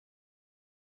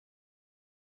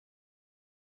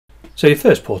So your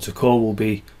first port of call will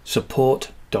be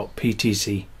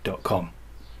support.ptc.com,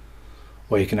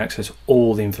 where you can access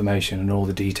all the information and all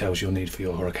the details you'll need for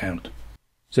your account.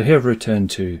 So here I've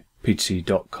returned to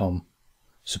ptc.com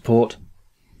support,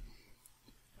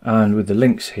 and with the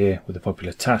links here with the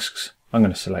popular tasks, I'm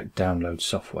going to select download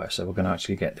software. So we're going to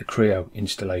actually get the Creo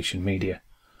installation media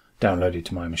downloaded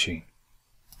to my machine.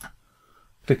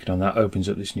 Clicking on that opens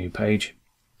up this new page,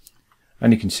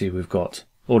 and you can see we've got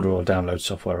order or download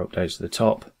software updates at the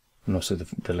top, and also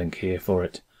the link here for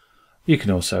it. You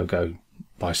can also go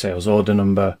by sales order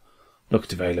number, look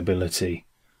at availability,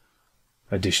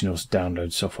 additional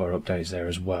download software updates there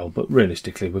as well, but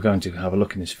realistically we're going to have a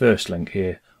look in this first link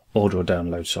here, order or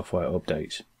download software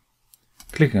updates.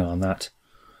 Clicking on that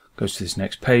goes to this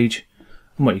next page,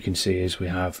 and what you can see is we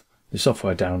have the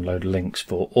software download links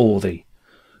for all the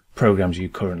programs you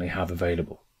currently have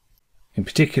available. In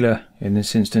particular, in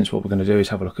this instance, what we're going to do is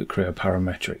have a look at Creo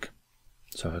Parametric.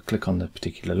 So I click on the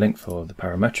particular link for the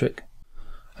Parametric,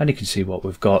 and you can see what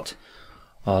we've got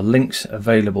are links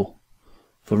available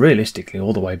for realistically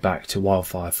all the way back to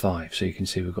Wildfire 5. So you can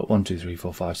see we've got 1, 2, 3,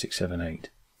 4, 5, 6, 7, 8.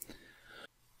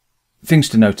 Things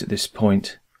to note at this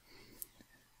point.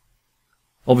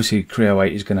 Obviously Creo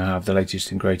 8 is going to have the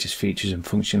latest and greatest features and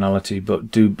functionality,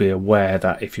 but do be aware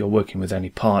that if you're working with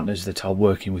any partners that are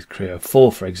working with Creo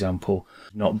 4, for example,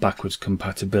 not backwards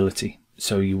compatibility.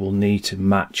 So you will need to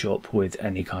match up with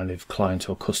any kind of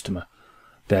client or customer,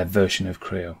 their version of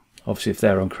Creo. Obviously if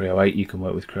they're on Creo 8, you can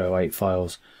work with Creo 8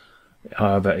 files.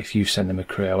 However, if you send them a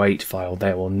Creo 8 file,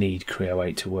 they will need Creo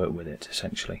 8 to work with it,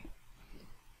 essentially.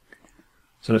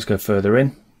 So let's go further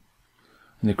in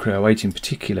the Creo 8 in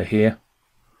particular here.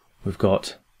 We've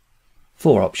got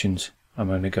 4 options. I'm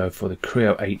going to go for the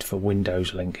Creo 8 for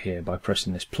Windows link here by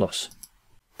pressing this plus.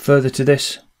 Further to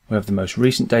this, we have the most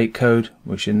recent date code,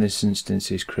 which in this instance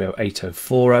is Creo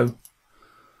 8040.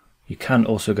 You can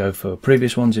also go for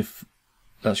previous ones if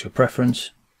that's your preference.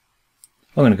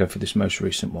 I'm going to go for this most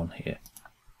recent one here.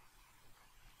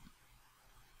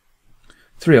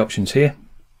 3 options here.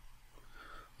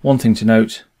 One thing to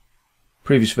note,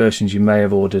 previous versions you may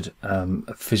have ordered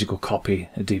a physical copy,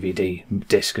 a DVD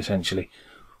disc essentially,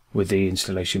 with the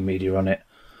installation media on it.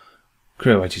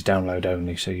 Creo 8 is download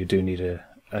only, so you do need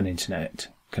an internet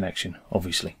connection,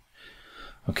 obviously.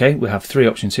 Okay, we have 3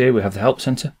 options here. We have the Help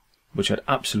Center, which I'd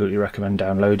absolutely recommend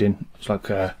downloading. It's like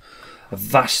a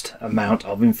vast amount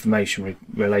of information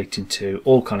relating to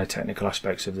all kind of technical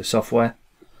aspects of the software.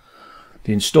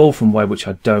 The Install from web, which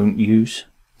I don't use.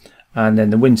 And then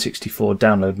the Win64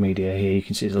 download media here, you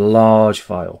can see it's a large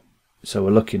file. So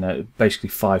we're looking at basically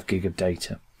 5 gig of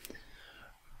data.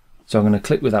 So I'm going to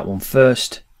click with that one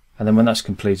first, and then when that's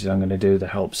completed I'm going to do the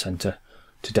Help Center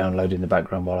to download in the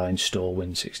background while I install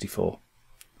Win64.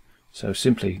 So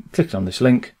simply click on this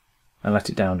link and let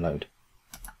it download.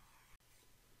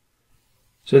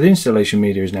 So the installation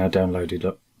media is now downloaded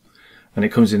up, and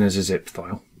it comes in as a zip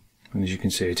file, and as you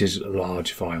can see it is a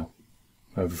large file,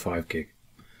 over 5 gig.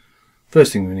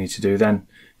 First thing we need to do then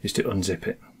is to unzip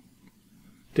it.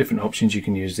 Different options, you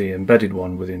can use the embedded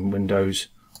one within Windows.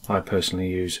 I personally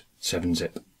use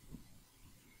 7-zip.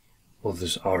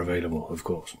 Others are available, of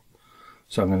course.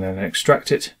 So I'm going to then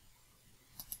extract it.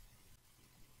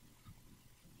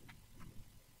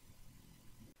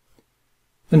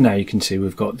 And now you can see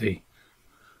we've got the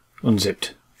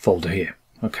unzipped folder here.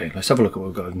 Okay, let's have a look at what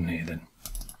we've got in here then.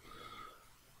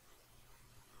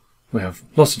 We have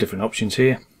lots of different options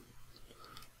here.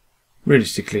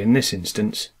 Realistically, in this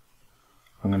instance,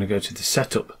 I'm going to go to the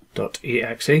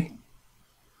setup.exe,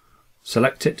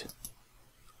 select it,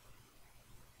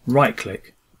 right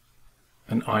click,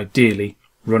 and ideally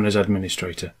run as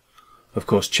administrator. Of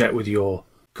course, check with your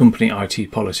company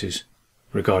IT policies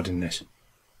regarding this.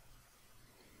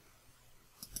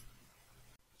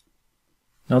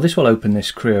 Now this will open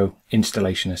this Creo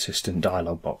Installation Assistant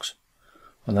dialog box.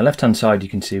 On the left hand side you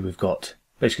can see we've got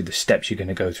basically the steps you're going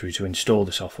to go through to install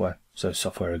the software. So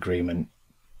software agreement,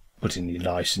 putting the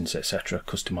license, etc.,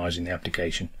 customizing the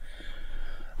application.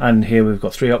 And here we've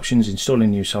got 3 options: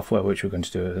 installing new software, which we're going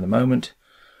to do at the moment.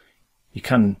 You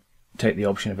can take the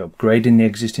option of upgrading the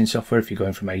existing software if you're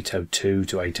going from 802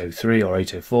 to 803 or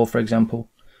 804, for example.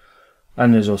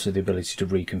 And there's also the ability to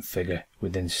reconfigure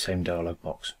within the same dialog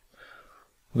box.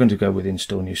 We're going to go with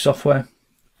install new software,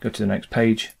 go to the next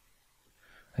page,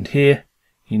 and here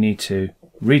you need to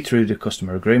read through the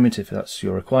customer agreement if that's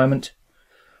your requirement,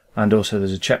 and also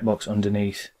there's a checkbox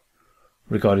underneath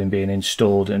regarding being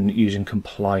installed and using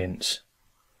compliance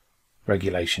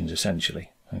regulations essentially.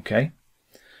 Okay,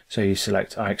 so you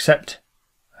select I accept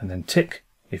and then tick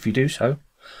if you do so,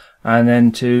 and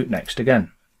then to next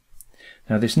again.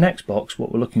 Now this next box,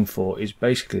 what we're looking for is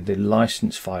basically the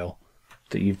license file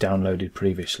that you've downloaded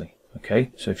previously.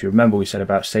 Okay, so if you remember, we said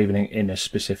about saving it in a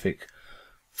specific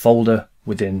folder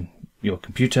within your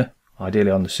computer,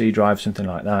 ideally on the C drive, something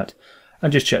like that,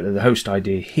 and just check that the host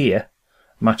ID here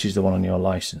matches the one on your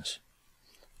license.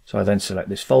 So I then select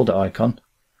this folder icon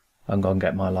and go and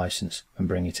get my license and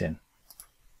bring it in.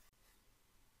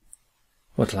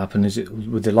 What will happen is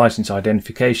with the license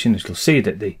identification, it'll see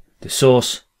that the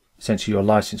source, essentially your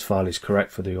license file, is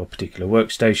correct for your particular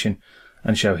workstation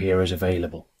and show here as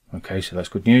available. Okay, so that's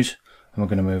good news, and we're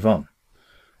going to move on.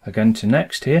 Again to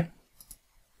next here.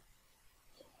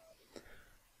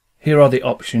 Here are the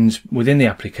options within the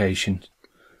application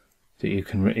that you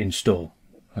can install.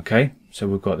 Okay, so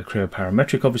we've got the Creo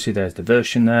Parametric, obviously there's the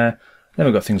version there. Then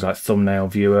we've got things like Thumbnail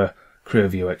Viewer, Creo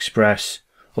View Express.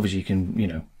 Obviously you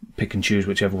can, pick and choose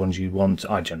whichever ones you want.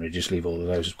 I generally just leave all of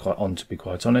those quite on, to be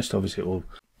quite honest. Obviously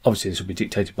this will be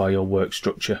dictated by your work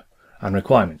structure and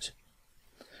requirements.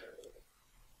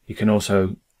 You can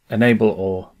also enable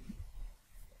or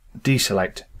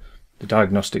deselect the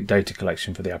diagnostic data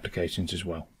collection for the applications as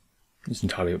well. It's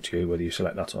entirely up to you whether you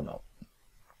select that or not.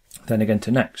 Then again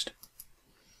to next.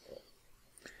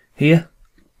 Here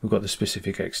we've got the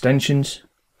specific extensions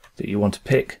that you want to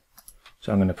pick.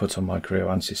 So I'm going to put on my Creo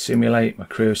ANSYS Simulate, my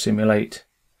Creo Simulate.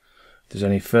 If there's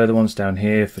any further ones down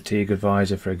here, Fatigue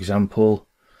Advisor for example,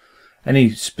 any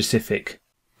specific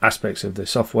aspects of the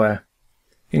software,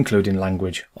 including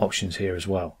language options here as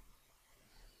well.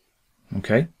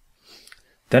 Okay,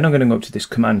 then I'm going to go up to this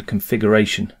Command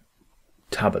Configuration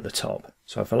tab at the top.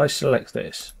 So if I select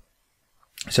this,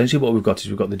 essentially what we've got is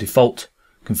we've got the default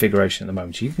configuration at the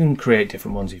moment. You can create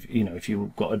different ones if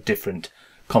you've got a different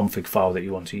config file that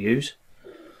you want to use.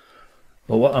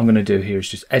 But what I'm going to do here is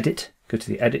just edit, go to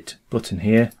the edit button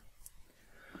here,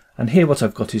 and here what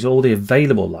I've got is all the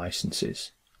available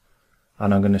licenses,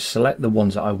 and I'm going to select the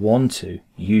ones that I want to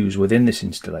use within this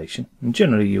installation, and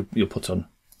generally you'll put on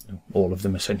all of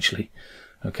them essentially.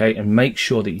 Okay, and make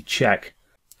sure that you check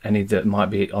any that might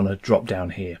be on a drop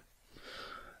down here,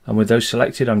 and with those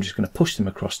selected I'm just going to push them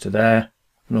across to there,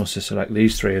 and also select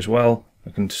these three as well.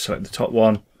 I can select the top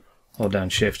one, hold down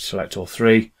shift, select all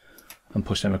three, and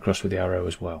push them across with the arrow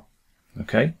as well.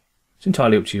 Okay, it's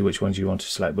entirely up to you which ones you want to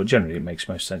select, but generally it makes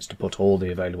most sense to put all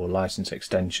the available license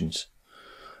extensions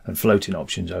and floating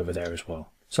options over there as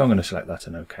well. So I'm going to select that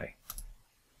and OK.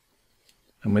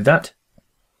 And with that,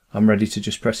 I'm ready to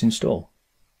just press install.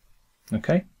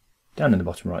 Okay, down in the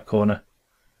bottom right corner,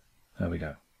 there we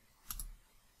go.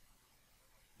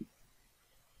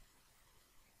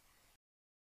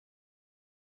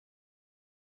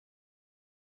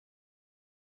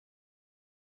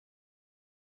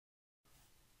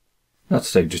 That'll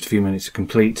take just a few minutes to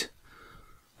complete,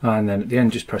 and then at the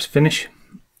end just press finish,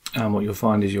 and what you'll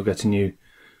find is you'll get a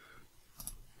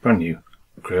brand new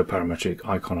Creo Parametric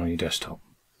icon on your desktop.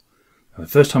 Now the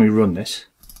first time you run this,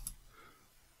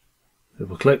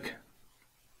 double click,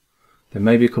 there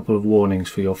may be a couple of warnings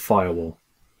for your firewall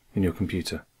in your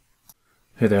computer.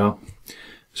 Here they are.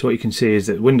 So what you can see is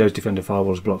that Windows Defender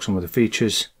Firewalls block some of the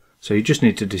features, so you just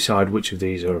need to decide which of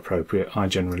these are appropriate. I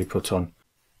generally put on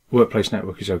Workplace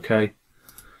Network is OK.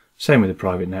 Same with the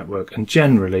private network, and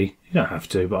generally, you don't have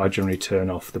to, but I generally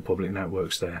turn off the public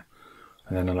networks there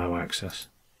and then allow access.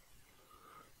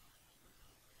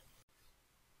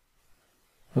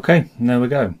 Okay, and there we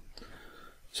go.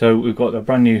 So we've got a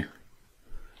brand new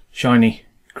shiny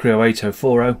Creo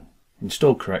 8040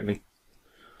 installed correctly,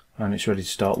 and it's ready to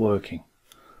start working.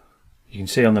 You can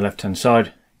see on the left hand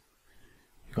side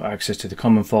you've got access to the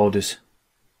common folders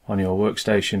on your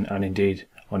workstation and indeed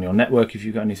on your network if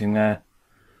you've got anything there.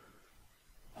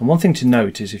 And one thing to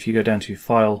note is if you go down to your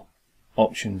file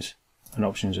options and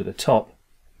options at the top,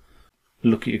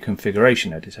 look at your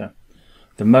configuration editor.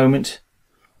 At the moment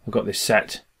I've got this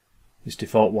set, this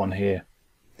default one here,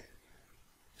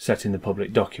 set in the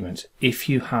public documents. If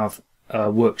you have a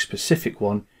work specific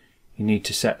one, you need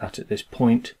to set that at this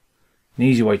point. An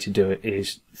easy way to do it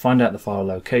is find out the file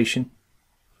location,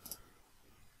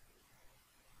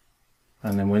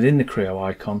 and then within the Creo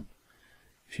icon,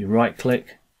 if you right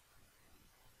click,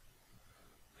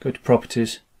 go to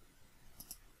Properties,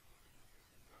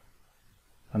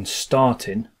 and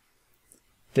starting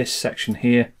this section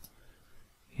here,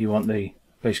 you want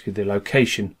basically the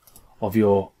location of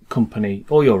your company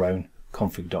or your own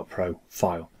config.pro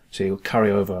file. So you'll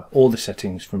carry over all the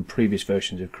settings from previous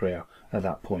versions of Creo at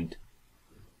that point.